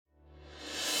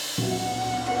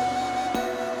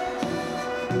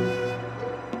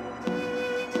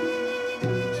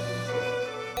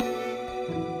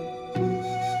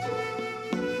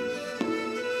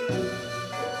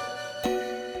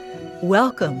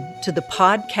Welcome to the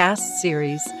podcast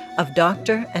series of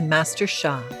Dr. and Master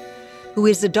Sha, who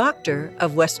is a doctor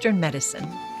of Western medicine,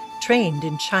 trained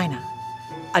in China,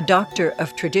 a doctor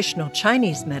of traditional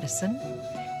Chinese medicine,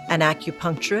 an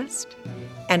acupuncturist,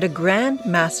 and a grand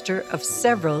master of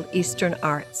several Eastern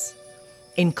arts,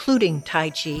 including Tai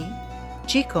Chi,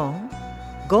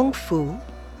 Qigong, Gong Fu,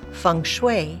 Feng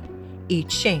Shui, I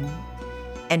Ching,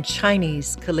 and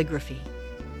Chinese calligraphy.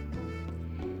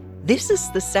 This is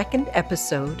the second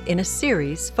episode in a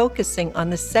series focusing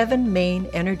on the 7 main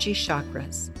energy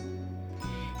chakras.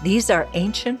 These are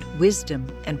ancient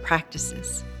wisdom and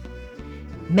practices.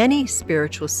 Many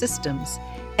spiritual systems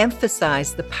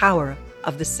emphasize the power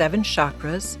of the 7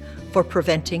 chakras for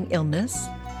preventing illness,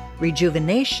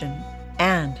 rejuvenation,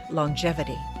 and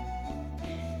longevity.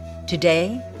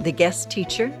 Today, the guest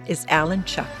teacher is Alan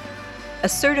Chuck, a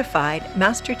certified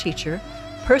master teacher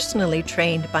personally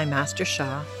trained by Master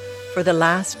Sha for the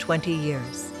last 20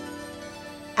 years.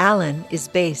 Alan is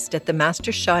based at the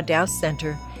Master Sha Dao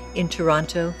Center in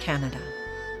Toronto, Canada.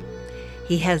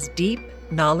 He has deep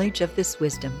knowledge of this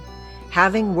wisdom,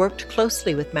 having worked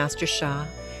closely with Master Sha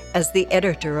as the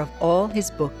editor of all his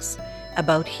books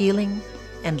about healing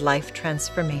and life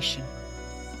transformation.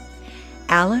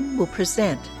 Alan will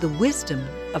present the wisdom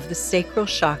of the sacral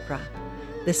chakra,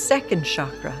 the second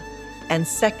chakra, and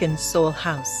second soul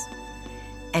house,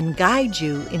 and guide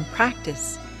you in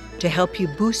practice to help you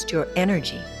boost your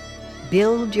energy,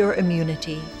 build your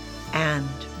immunity, and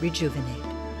rejuvenate.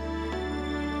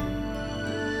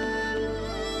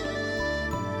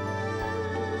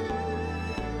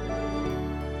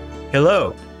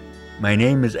 Hello, my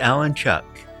name is Alan Chuck.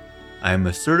 I am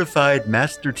a certified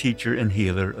master teacher and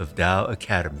healer of Tao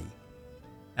Academy.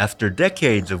 After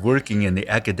decades of working in the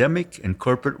academic and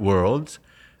corporate worlds,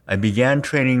 I began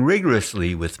training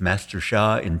rigorously with Master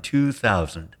Sha in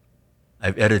 2000.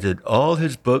 I've edited all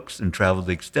his books and traveled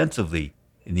extensively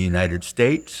in the United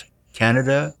States,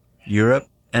 Canada, Europe,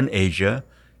 and Asia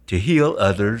to heal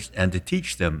others and to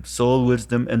teach them soul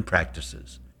wisdom and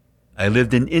practices. I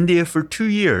lived in India for 2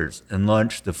 years and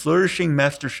launched the flourishing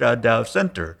Master Sha Dao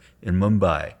Center in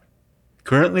Mumbai.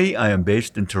 Currently, I am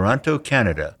based in Toronto,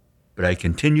 Canada, but I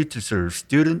continue to serve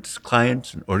students,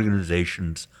 clients, and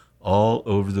organizations all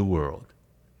over the world.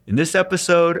 In this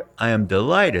episode, I am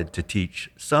delighted to teach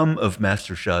some of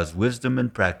Master Sha's wisdom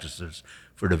and practices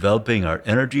for developing our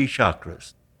energy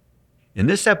chakras. In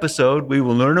this episode, we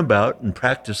will learn about and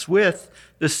practice with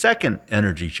the second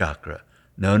energy chakra,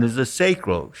 known as the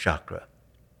sacral chakra.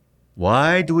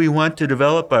 Why do we want to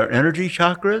develop our energy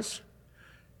chakras?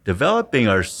 Developing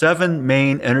our 7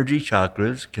 main energy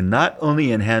chakras can not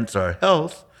only enhance our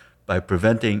health by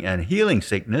preventing and healing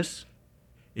sickness,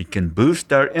 it can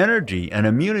boost our energy and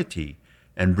immunity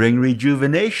and bring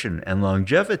rejuvenation and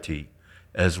longevity,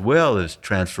 as well as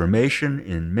transformation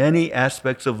in many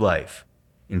aspects of life,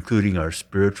 including our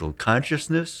spiritual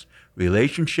consciousness,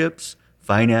 relationships,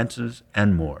 finances,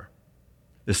 and more.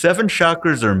 The 7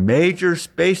 chakras are major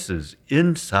spaces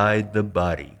inside the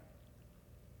body.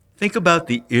 Think about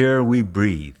the air we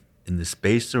breathe in the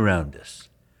space around us.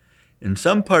 In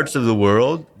some parts of the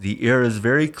world, the air is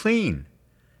very clean.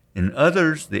 In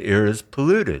others, the air is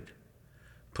polluted.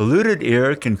 Polluted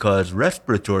air can cause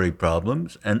respiratory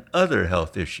problems and other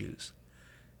health issues.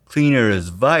 Clean air is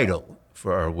vital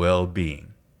for our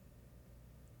well-being.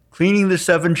 Cleaning the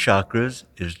 7 chakras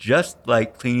is just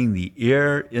like cleaning the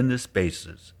air in the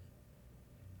spaces.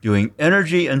 Doing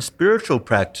energy and spiritual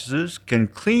practices can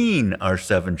clean our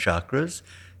 7 chakras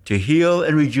to heal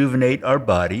and rejuvenate our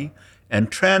body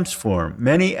and transform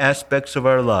many aspects of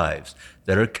our lives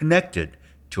that are connected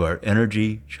to our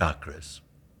energy chakras.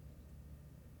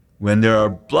 When there are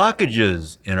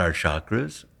blockages in our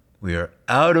chakras, we are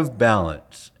out of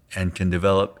balance and can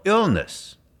develop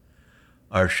illness.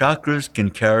 Our chakras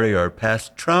can carry our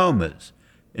past traumas,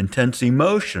 intense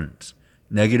emotions,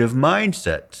 negative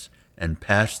mindsets, and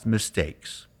past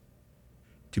mistakes.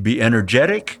 To be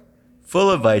energetic, full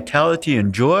of vitality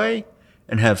and joy,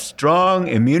 and have strong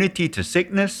immunity to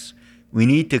sickness, we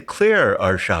need to clear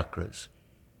our chakras.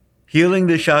 Healing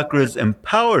the chakras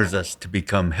empowers us to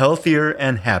become healthier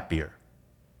and happier.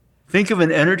 Think of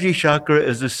an energy chakra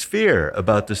as a sphere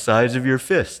about the size of your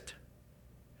fist.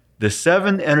 The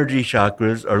 7 energy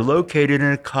chakras are located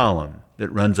in a column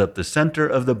that runs up the center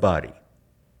of the body.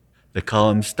 The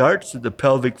column starts at the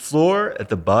pelvic floor at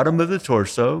the bottom of the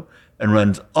torso and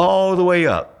runs all the way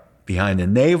up, behind the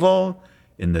navel,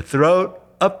 in the throat,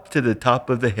 up to the top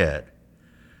of the head.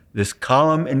 This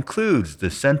column includes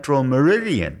the central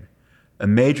meridian, a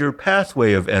major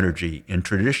pathway of energy in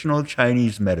traditional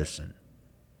Chinese medicine.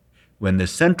 When the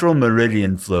central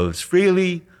meridian flows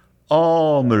freely,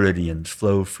 all meridians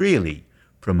flow freely,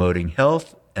 promoting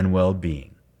health and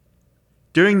well-being.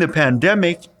 During the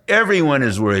pandemic, everyone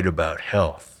is worried about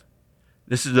health.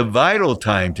 This is a vital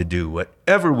time to do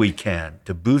whatever we can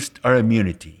to boost our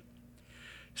immunity.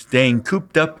 Staying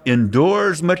cooped up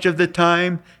indoors much of the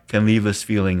time can leave us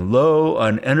feeling low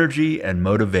on energy and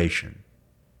motivation.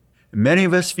 Many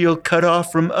of us feel cut off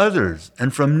from others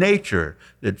and from nature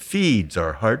that feeds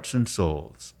our hearts and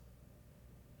souls.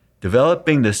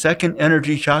 Developing the second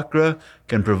energy chakra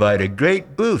can provide a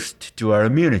great boost to our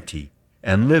immunity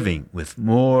and living with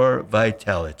more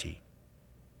vitality.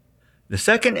 The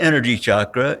second energy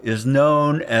chakra is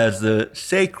known as the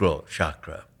sacral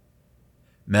chakra.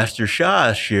 Master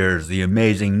Sha shares the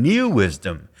amazing new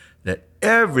wisdom that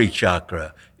every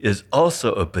chakra is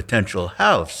also a potential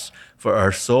house for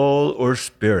our soul or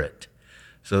spirit.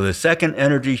 So the second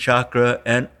energy chakra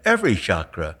and every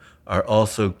chakra are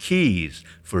also keys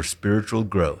for spiritual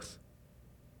growth.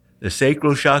 The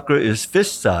sacral chakra is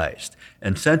fist-sized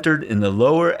and centered in the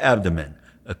lower abdomen,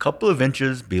 a couple of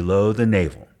inches below the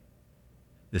navel.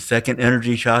 The second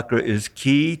energy chakra is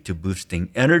key to boosting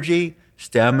energy,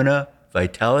 stamina,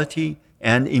 vitality,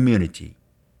 and immunity.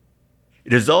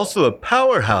 It is also a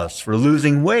powerhouse for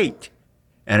losing weight,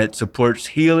 and it supports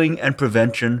healing and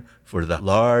prevention for the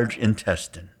large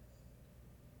intestine.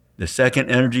 The second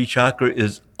energy chakra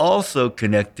is also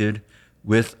connected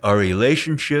with our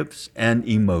relationships and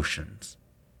emotions.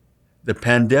 The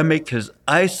pandemic has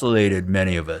isolated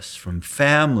many of us from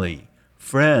family,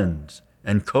 friends,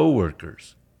 and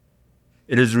co-workers.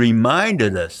 It has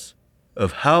reminded us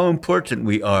of how important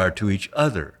we are to each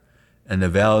other and the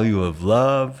value of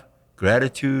love,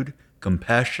 gratitude,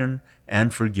 compassion,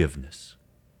 and forgiveness.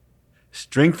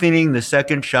 Strengthening the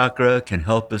second chakra can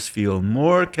help us feel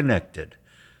more connected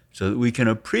so that we can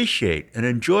appreciate and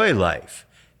enjoy life,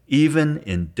 even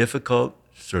in difficult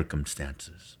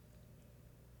circumstances.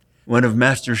 One of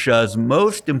Master Sha's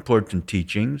most important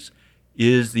teachings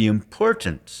is the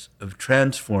importance of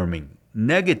transforming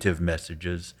negative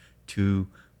messages to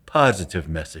positive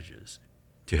messages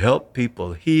to help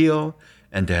people heal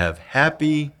and to have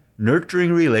happy,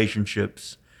 nurturing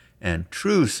relationships and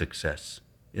true success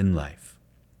in life.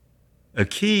 A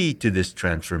key to this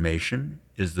transformation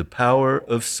is the power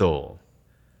of soul.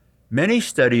 Many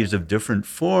studies of different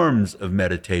forms of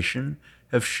meditation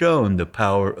have shown the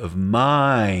power of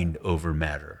mind over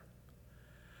matter.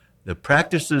 The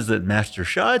practices that Master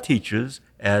Sha teaches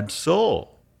add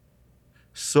soul.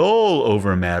 Soul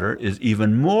over matter is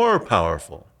even more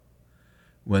powerful.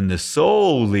 When the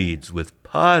soul leads with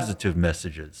positive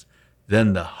messages,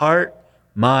 then the heart,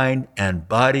 mind, and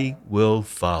body will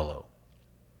follow.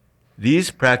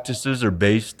 These practices are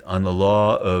based on the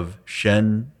law of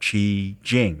Shen, Qi,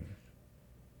 Jing.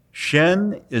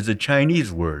 Shen is a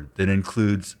Chinese word that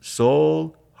includes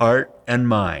soul, heart, and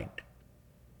mind.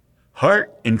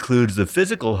 Heart includes the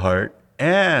physical heart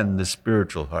and the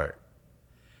spiritual heart.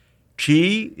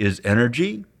 Qi is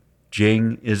energy,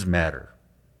 Jing is matter.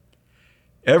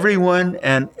 Everyone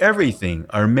and everything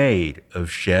are made of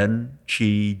Shen,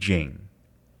 Qi, Jing.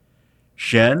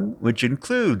 Shen, which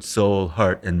includes soul,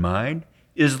 heart, and mind,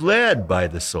 is led by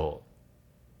the soul.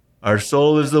 Our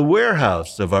soul is the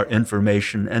warehouse of our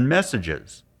information and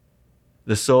messages.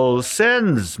 The soul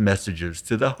sends messages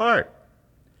to the heart.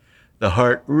 The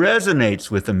heart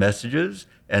resonates with the messages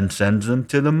and sends them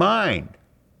to the mind.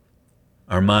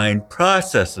 Our mind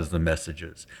processes the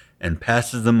messages and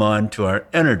passes them on to our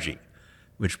energy,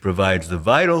 which provides the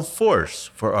vital force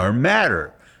for our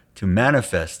matter to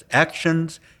manifest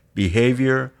actions,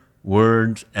 behavior,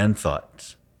 words, and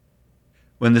thoughts.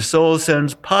 When the soul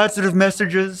sends positive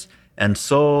messages and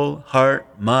soul, heart,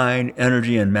 mind,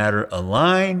 energy, and matter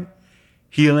align,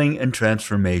 healing and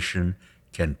transformation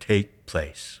can take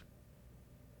place.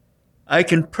 I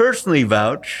can personally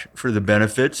vouch for the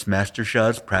benefits Master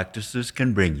Sha's practices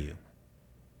can bring you.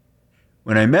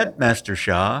 When I met Master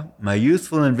Sha, my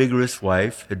youthful and vigorous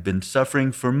wife had been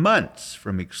suffering for months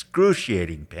from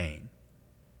excruciating pain.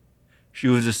 She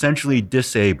was essentially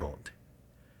disabled.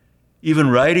 Even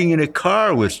riding in a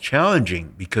car was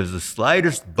challenging because the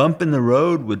slightest bump in the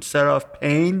road would set off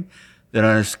pain that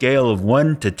on a scale of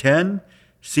 1 to 10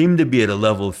 seemed to be at a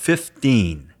level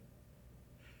 15.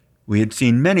 We had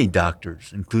seen many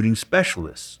doctors, including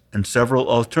specialists and several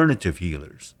alternative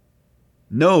healers.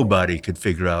 Nobody could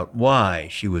figure out why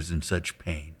she was in such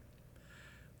pain.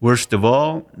 Worst of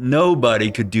all, nobody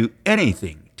could do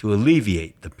anything to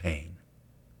alleviate the pain.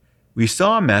 We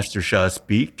saw Master Sha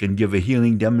speak and give a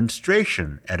healing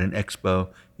demonstration at an expo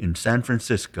in San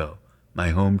Francisco,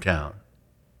 my hometown.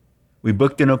 We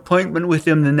booked an appointment with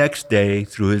him the next day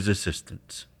through his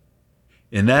assistants.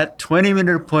 In that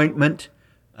 20-minute appointment,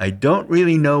 I don't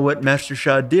really know what Master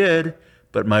Sha did,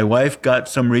 but my wife got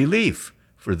some relief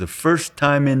for the first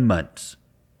time in months.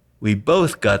 We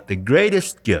both got the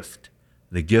greatest gift,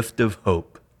 the gift of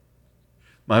hope.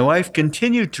 My wife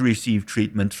continued to receive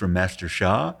treatments from Master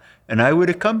Sha, and I would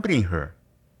accompany her.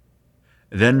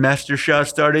 Then Master Sha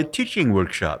started teaching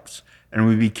workshops, and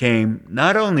we became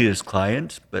not only his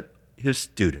clients, but his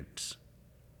students.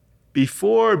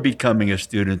 Before becoming a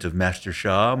student of Master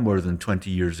Sha more than 20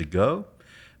 years ago,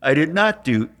 I did not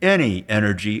do any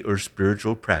energy or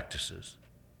spiritual practices.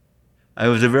 I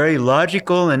was a very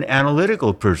logical and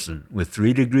analytical person with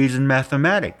 3 degrees in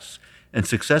mathematics and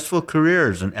successful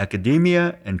careers in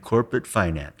academia and corporate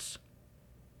finance.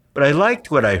 But I liked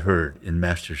what I heard in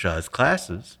Master Sha's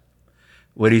classes.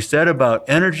 What he said about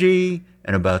energy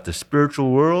and about the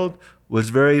spiritual world was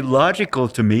very logical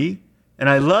to me, and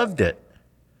I loved it.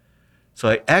 So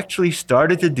I actually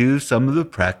started to do some of the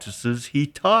practices he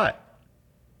taught.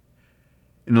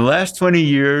 In the last 20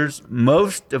 years,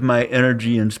 most of my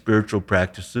energy and spiritual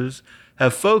practices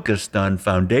have focused on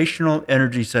foundational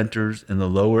energy centers in the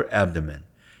lower abdomen,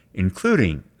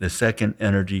 including the second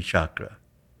energy chakra.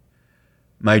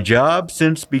 My job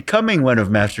since becoming one of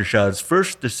Master Sha's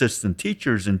first assistant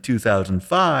teachers in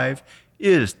 2005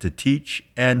 is to teach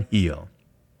and heal.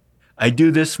 I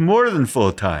do this more than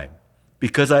full-time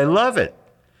because I love it,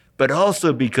 but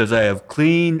also because I have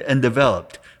cleaned and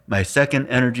developed my second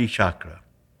energy chakra.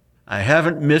 I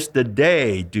haven't missed a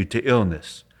day due to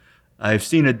illness. I've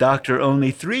seen a doctor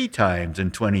only 3 times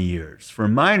in 20 years for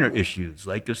minor issues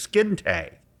like a skin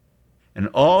tag. And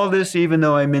all this even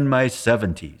though I'm in my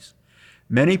 70s.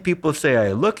 Many people say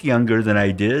I look younger than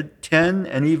I did 10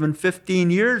 and even 15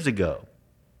 years ago.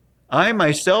 I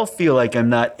myself feel like I'm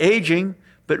not aging,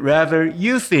 but rather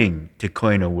youthing, to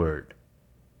coin a word.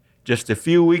 Just a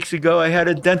few weeks ago, I had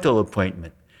a dental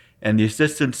appointment, and the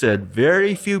assistant said,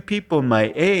 very few people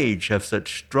my age have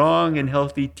such strong and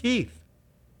healthy teeth.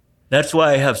 That's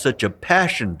why I have such a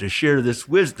passion to share this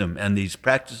wisdom and these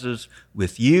practices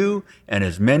with you and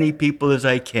as many people as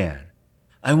I can.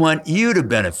 I want you to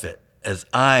benefit as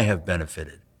I have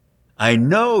benefited. I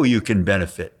know you can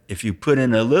benefit if you put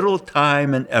in a little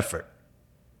time and effort.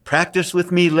 Practice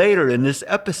with me later in this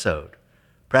episode.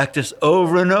 Practice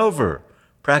over and over.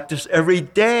 Practice every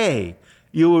day.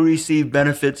 You will receive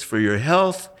benefits for your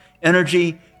health,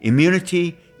 energy,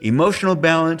 immunity, emotional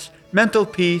balance, mental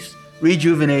peace,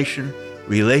 rejuvenation,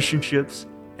 relationships,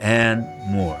 and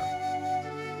more.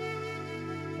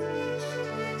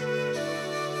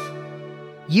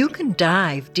 You can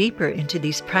dive deeper into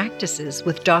these practices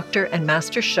with Dr. and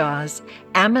Master Sha's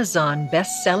Amazon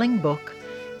best-selling book,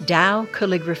 Tao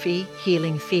Calligraphy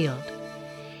Healing Field.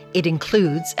 It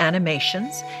includes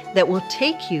animations that will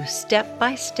take you step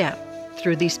by step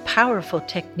through these powerful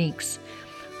techniques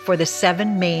for the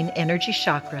 7 main energy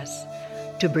chakras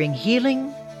to bring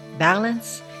healing,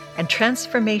 balance, and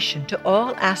transformation to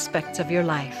all aspects of your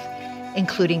life,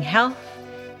 including health,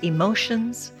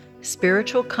 emotions,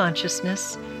 spiritual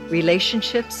consciousness,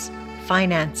 relationships,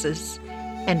 finances,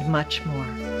 and much more.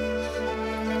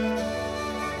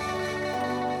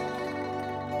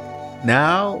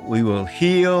 Now we will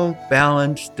heal,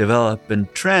 balance, develop,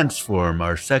 and transform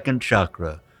our second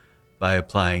chakra by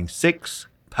applying 6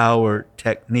 power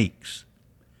techniques.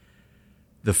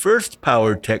 The first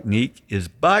power technique is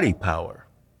body power.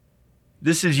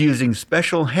 This is using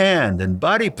special hand and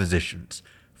body positions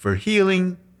for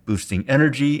healing, boosting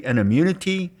energy and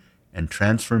immunity, and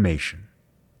transformation.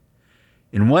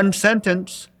 In one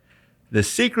sentence, the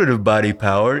secret of body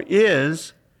power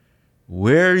is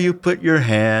where you put your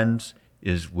hands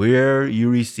is where you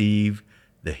receive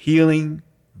the healing,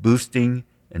 boosting,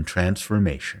 and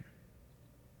transformation.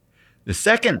 The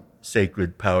second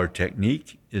sacred power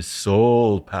technique is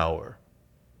soul power.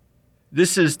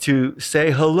 This is to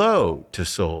say hello to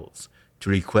souls, to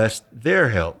request their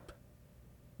help.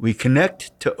 We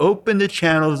connect to open the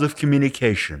channels of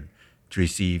communication to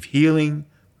receive healing,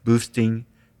 boosting,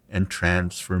 and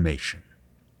transformation.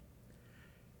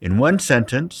 In one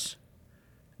sentence,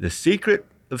 the secret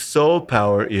of soul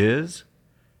power is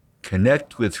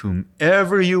connect with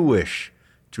whomever you wish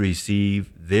to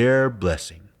receive their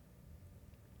blessing.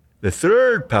 The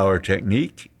third power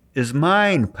technique is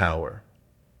mind power.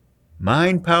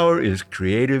 Mind power is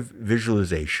creative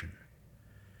visualization.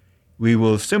 We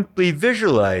will simply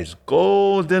visualize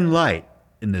golden light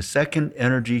in the second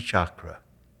energy chakra.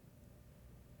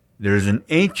 There is an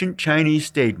ancient Chinese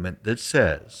statement that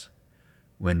says,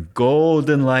 when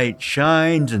golden light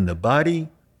shines in the body,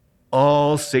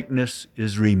 all sickness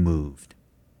is removed.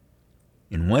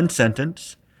 In one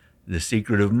sentence, the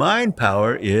secret of mind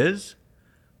power is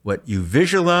What you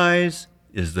visualize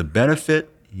is the benefit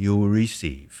you will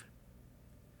receive.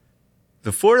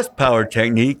 The fourth power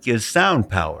technique is sound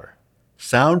power.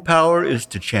 Sound power is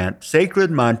to chant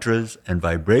sacred mantras and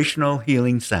vibrational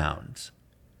healing sounds.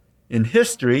 In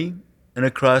history, and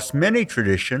across many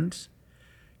traditions,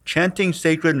 chanting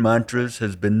sacred mantras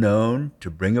has been known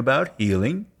to bring about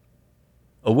healing,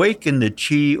 awaken the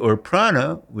chi or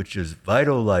prana, which is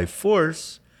vital life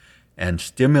force, and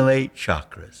stimulate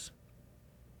chakras.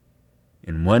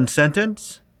 In one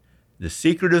sentence, the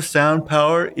secret of sound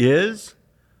power is,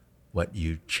 what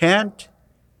you chant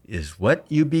is what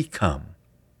you become.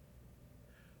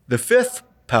 The fifth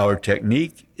power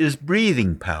technique is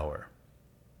breathing power.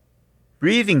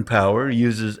 Breathing power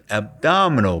uses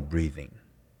abdominal breathing.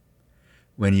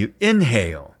 When you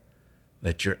inhale,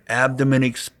 let your abdomen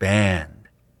expand.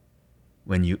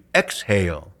 When you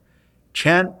exhale,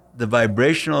 chant the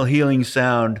vibrational healing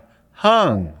sound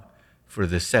hung for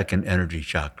the second energy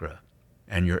chakra,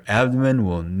 and your abdomen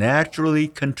will naturally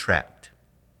contract.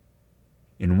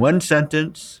 In one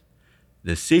sentence,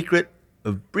 the secret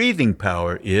of breathing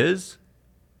power is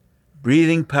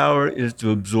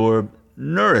to absorb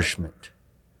nourishment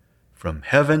from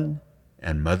heaven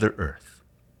and Mother Earth.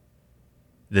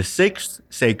 The sixth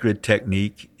sacred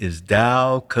technique is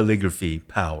Tao calligraphy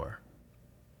power.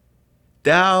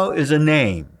 Tao is a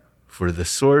name for the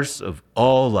source of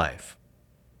all life.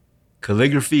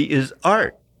 Calligraphy is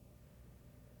art.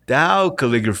 Tao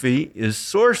calligraphy is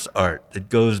source art that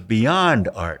goes beyond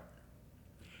art.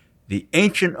 The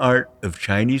ancient art of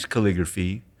Chinese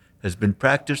calligraphy has been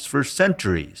practiced for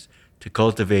centuries to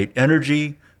cultivate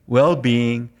energy,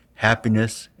 well-being,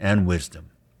 happiness, and wisdom.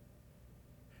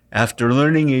 After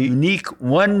learning a unique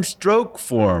one-stroke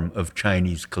form of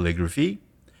Chinese calligraphy,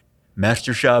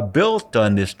 Master Sha built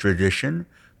on this tradition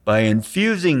by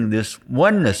infusing this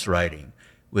oneness writing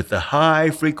with the high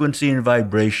frequency and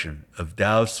vibration of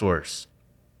Tao Source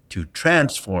to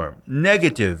transform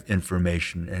negative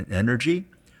information and energy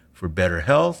for better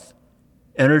health,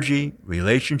 energy,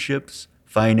 relationships,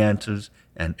 finances,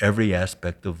 and every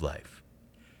aspect of life.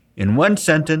 In one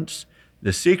sentence,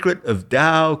 the secret of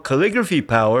Tao calligraphy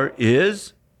power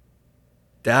is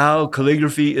Tao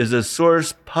calligraphy is a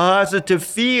source positive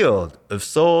field of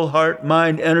soul, heart,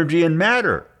 mind, energy, and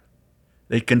matter.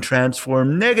 They can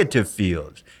transform negative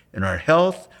fields in our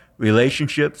health,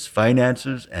 relationships,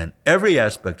 finances, and every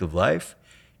aspect of life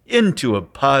into a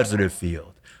positive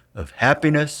field of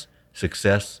happiness,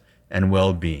 success, and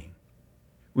well-being.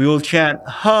 We will chant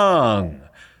Hung,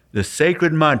 the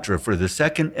sacred mantra for the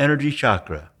second energy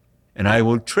chakra, and I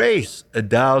will trace a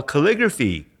Tao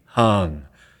calligraphy Hung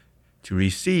to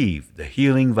receive the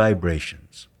healing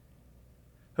vibrations.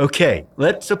 Okay,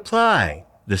 let's apply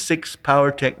the 6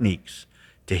 power techniques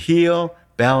to heal,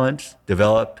 balance,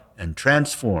 develop, and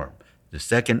transform the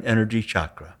second energy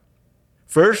chakra.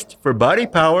 First, for body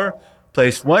power,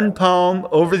 place one palm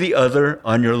over the other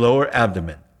on your lower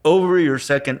abdomen, over your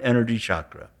second energy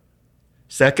chakra.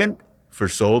 Second, for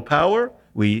soul power,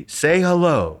 we say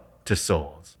hello to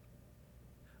souls.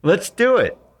 Let's do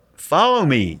it. Follow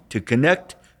me to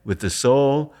connect with the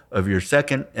soul of your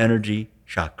second energy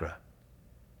chakra.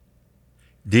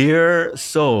 Dear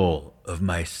soul of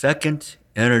my second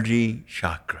energy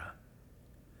chakra,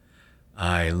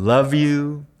 I love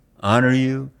you, honor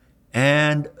you,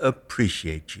 and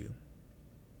appreciate you.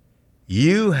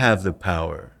 You have the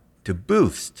power to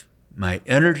boost my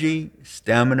energy,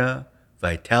 stamina,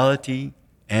 vitality,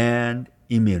 and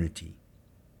immunity.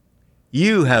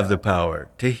 You have the power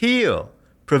to heal,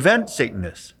 prevent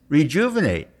sickness,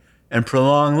 rejuvenate, and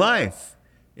prolong life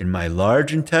in my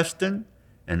large intestine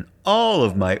and all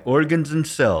of my organs and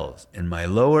cells in my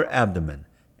lower abdomen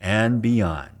and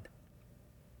beyond.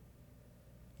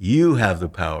 You have the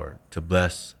power to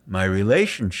bless my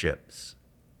relationships.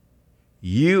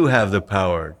 You have the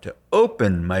power to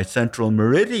open my central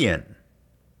meridian.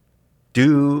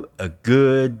 Do a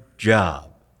good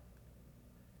job.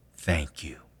 Thank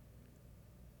you.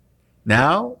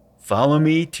 Now, follow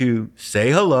me to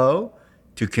say hello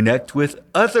to connect with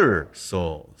other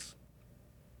souls.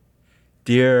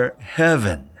 Dear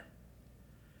Heaven,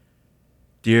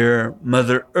 dear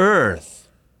Mother Earth,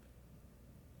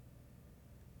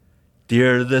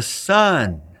 dear the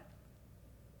Sun,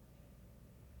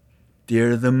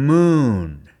 dear the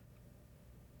Moon,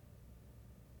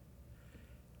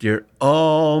 dear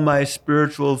all my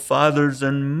spiritual fathers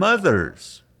and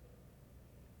mothers,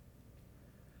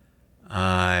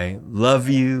 I love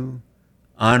you,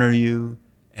 honor you,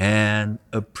 and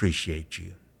appreciate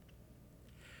you.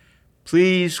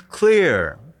 Please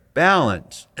clear,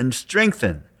 balance, and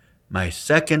strengthen my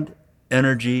second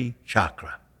energy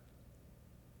chakra.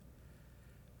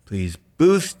 Please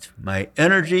boost my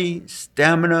energy,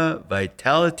 stamina,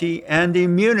 vitality, and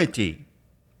immunity.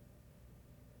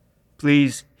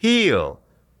 Please heal,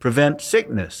 prevent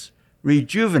sickness,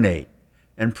 rejuvenate,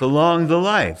 and prolong the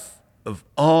life of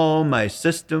all my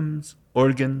systems,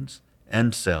 organs,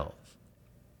 and cells.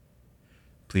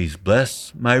 Please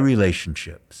bless my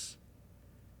relationships.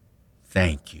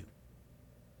 Thank you.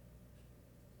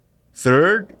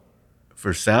 Third,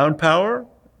 for sound power,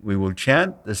 we will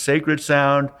chant the sacred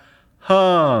sound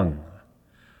Hung.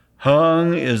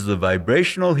 Hung is the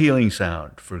vibrational healing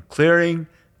sound for clearing,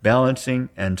 balancing,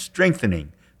 and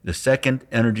strengthening the second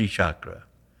energy chakra.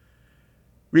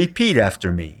 Repeat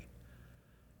after me.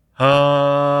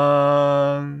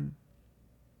 Hung.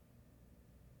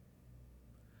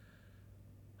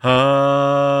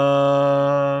 Hung.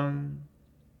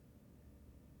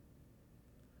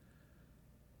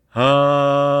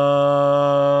 Hung.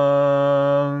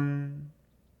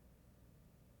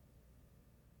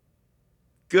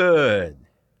 Good.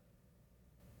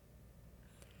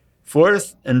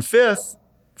 Fourth and fifth,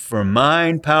 for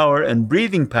mind power and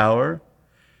breathing power,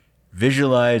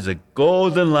 visualize a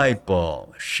golden light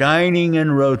ball shining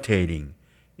and rotating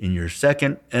in your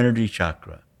second energy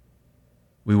chakra.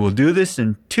 We will do this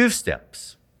in 2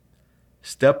 steps.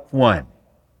 Step 1,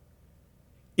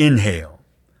 inhale.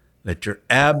 Let your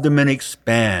abdomen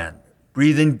expand.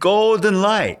 Breathe in golden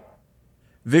light.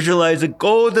 Visualize a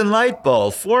golden light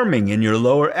ball forming in your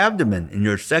lower abdomen in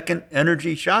your second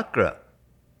energy chakra.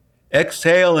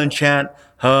 Exhale and chant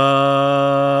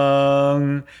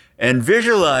Hung, and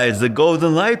visualize the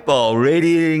golden light ball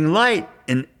radiating light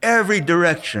in every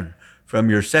direction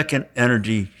from your second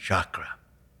energy chakra.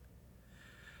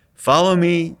 Follow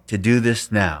me to do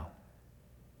this now.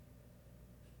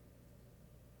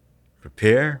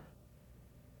 Prepare.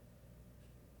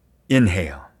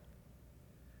 Inhale.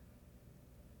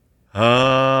 Hung.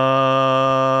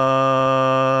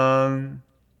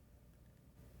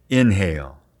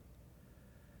 Inhale.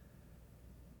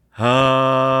 Hung.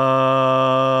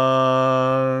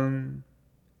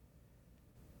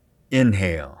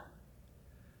 Inhale.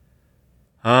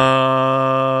 Hung.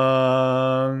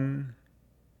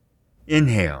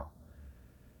 Inhale.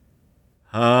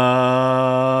 Hung.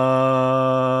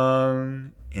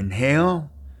 Inhale.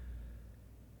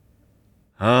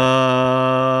 Hung.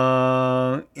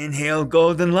 Inhale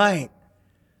golden light.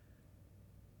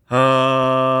 Hung.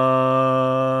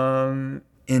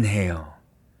 Inhale.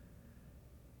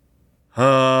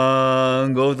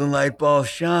 Hung. Golden light ball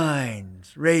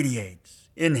shines, radiates.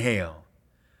 Inhale.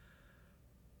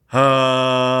 Hung.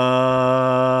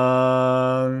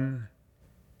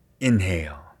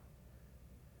 Inhale.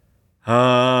 Hung.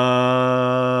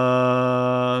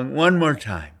 One more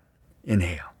time.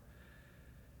 Inhale.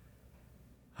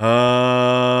 Hung.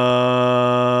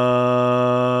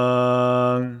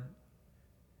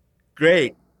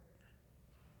 Great.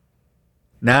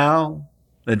 Now,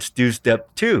 let's do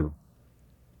step 2.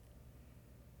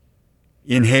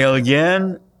 Inhale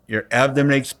again, your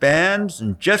abdomen expands,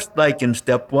 and just like in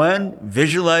step 1,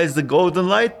 visualize the golden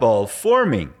light ball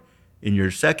forming in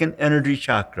your second energy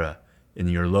chakra in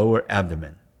your lower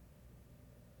abdomen.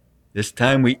 This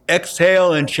time we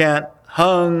exhale and chant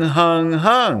Hung, Hung,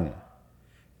 Hung,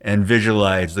 and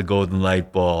visualize the golden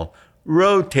light ball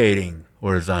rotating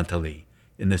horizontally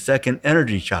in the second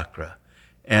energy chakra,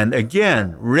 and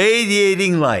again,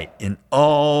 radiating light in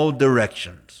all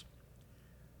directions.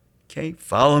 Okay,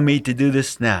 follow me to do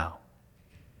this now.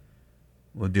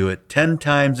 We'll do it 10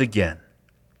 times again.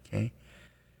 Okay,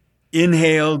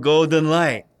 inhale, golden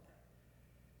light.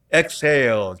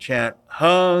 Exhale, chant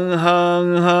Hung,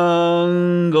 Hung,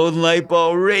 Hung. Golden light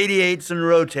ball radiates and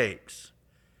rotates.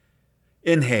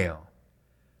 Inhale.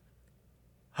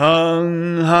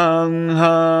 Hung, Hung,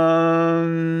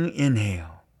 Hung.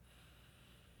 Inhale.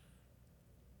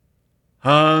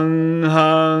 Hung,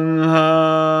 Hung,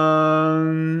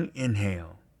 Hung.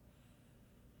 Inhale.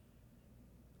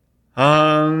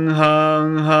 Hung,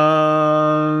 Hung,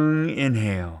 Hung.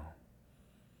 Inhale.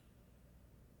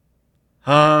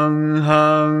 Hung,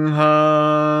 Hung,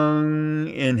 Hung.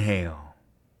 Inhale.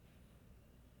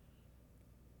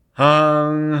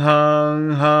 Hung,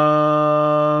 Hung,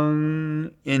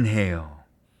 Hung. Inhale.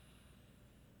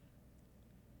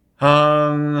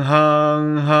 Hung,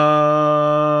 Hung,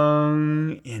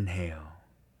 Hung. Inhale.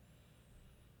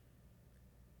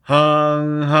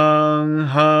 Hung, Hung,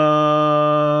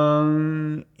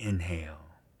 Hung. Inhale.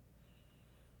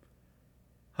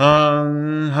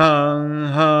 Hung, Hung,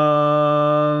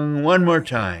 Hung. One more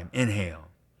time. Inhale.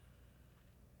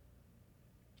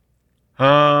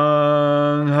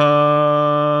 Hung,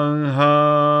 Hung, Hung.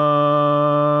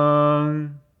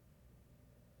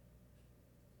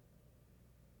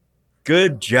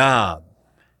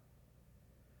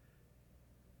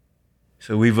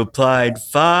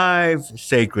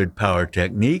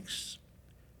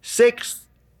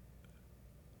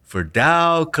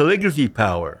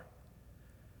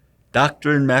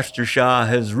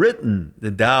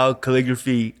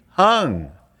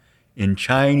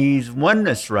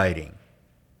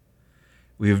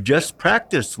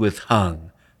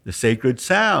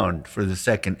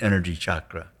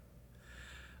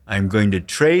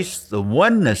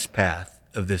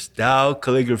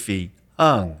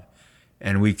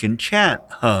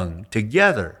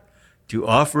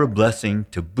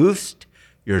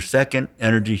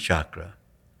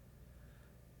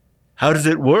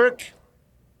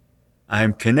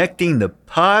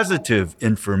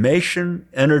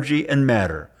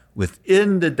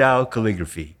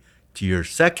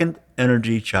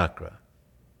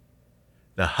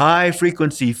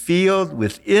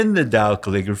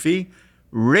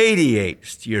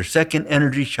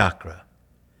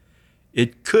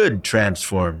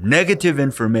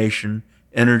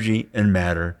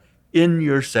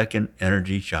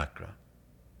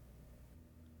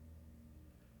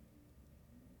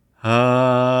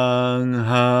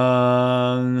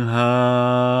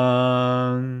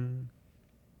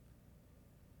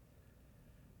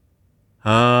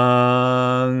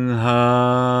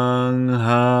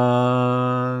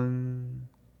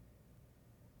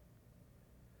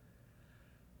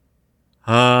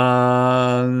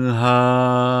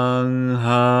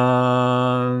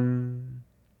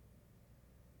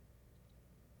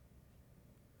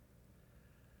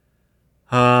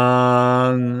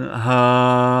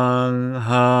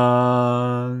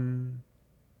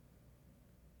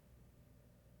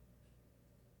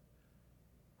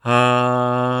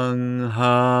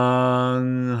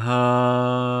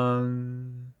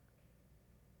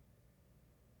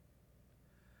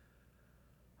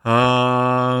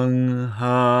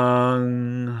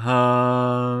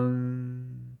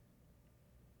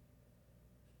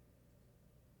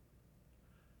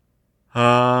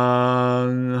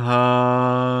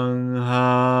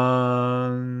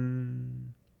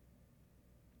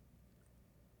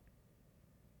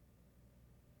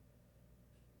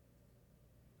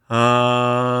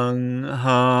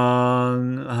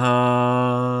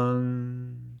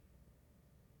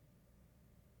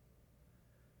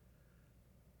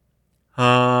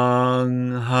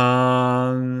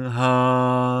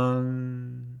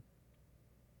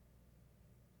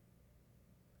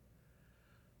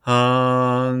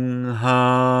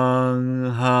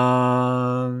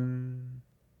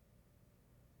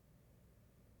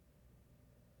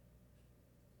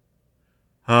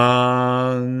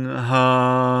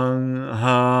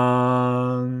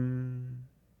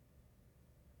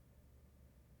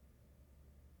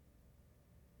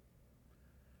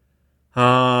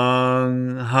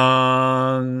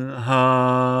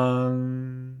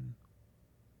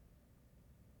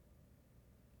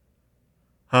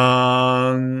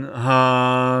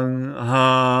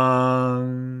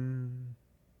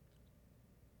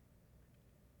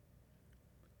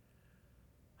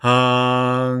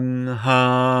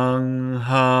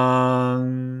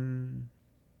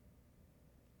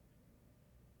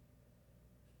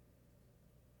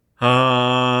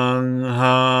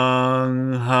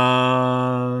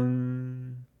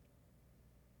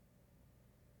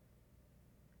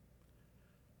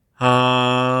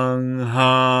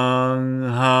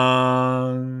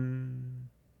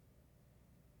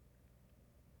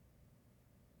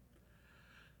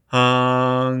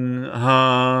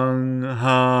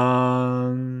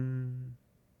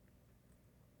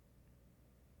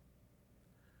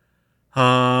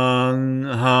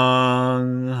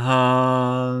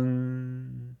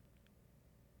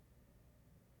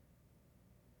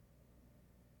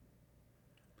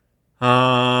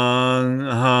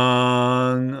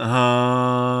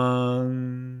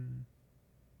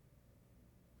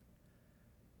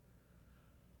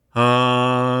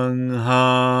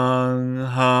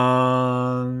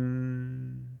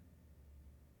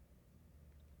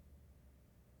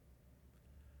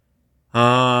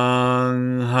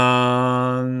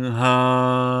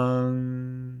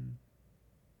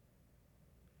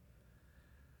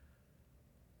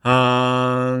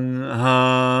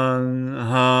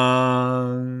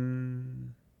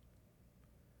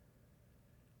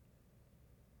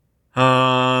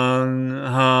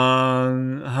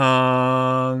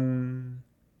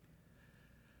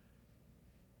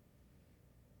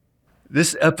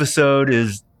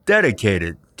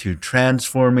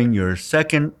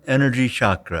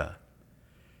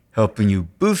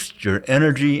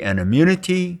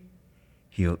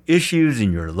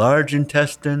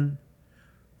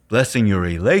 blessing your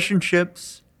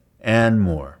relationships, and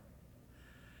more.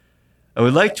 I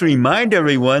would like to remind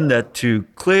everyone that to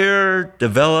clear,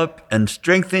 develop, and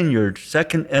strengthen your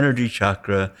second energy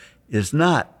chakra is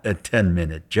not a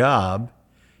 10-minute job.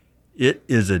 It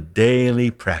is a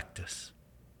daily practice.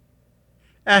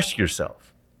 Ask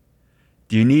yourself,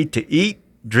 do you need to eat,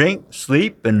 drink,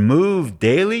 sleep, and move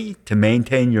daily to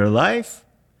maintain your life?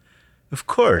 Of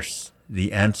course,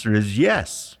 the answer is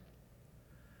yes.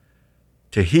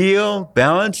 To heal,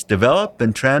 balance, develop,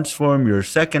 and transform your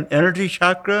second energy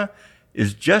chakra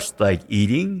is just like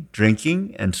eating,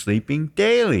 drinking, and sleeping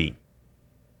daily.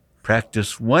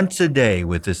 Practice once a day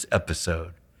with this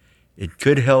episode. It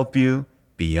could help you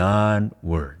beyond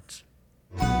words.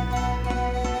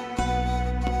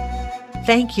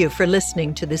 Thank you for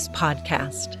listening to this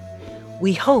podcast.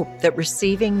 We hope that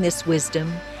receiving this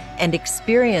wisdom and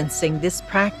experiencing this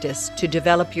practice to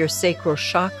develop your sacral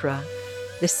chakra,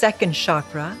 the second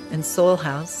chakra and soul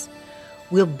house,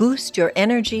 will boost your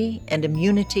energy and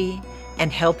immunity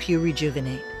and help you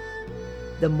rejuvenate.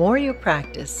 The more you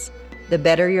practice, the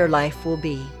better your life will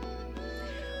be.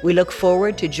 We look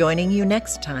forward to joining you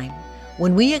next time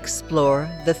when we explore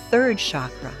the third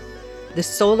chakra, the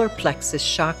solar plexus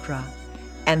chakra,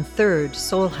 and third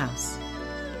soul house,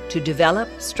 to develop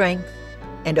strength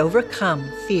and overcome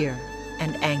fear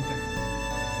and anger.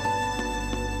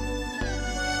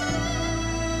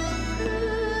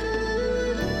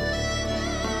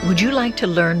 Would you like to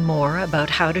learn more about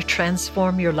how to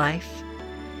transform your life?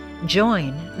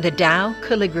 Join the Tao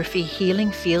Calligraphy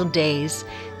Healing Field Days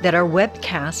that are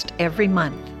webcast every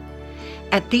month.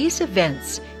 At these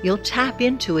events, you'll tap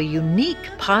into a unique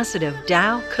positive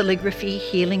Tao Calligraphy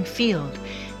healing field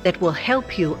that will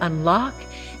help you unlock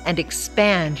and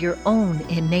expand your own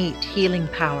innate healing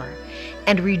power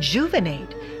and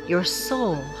rejuvenate your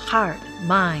soul, heart,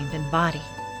 mind, and body.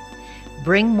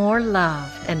 Bring more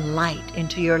love and light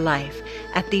into your life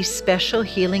at these special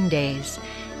healing days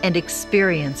and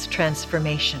experience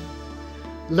transformation.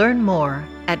 Learn more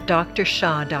at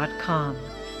drsha.com.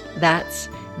 That's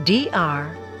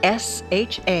DRSHA.com.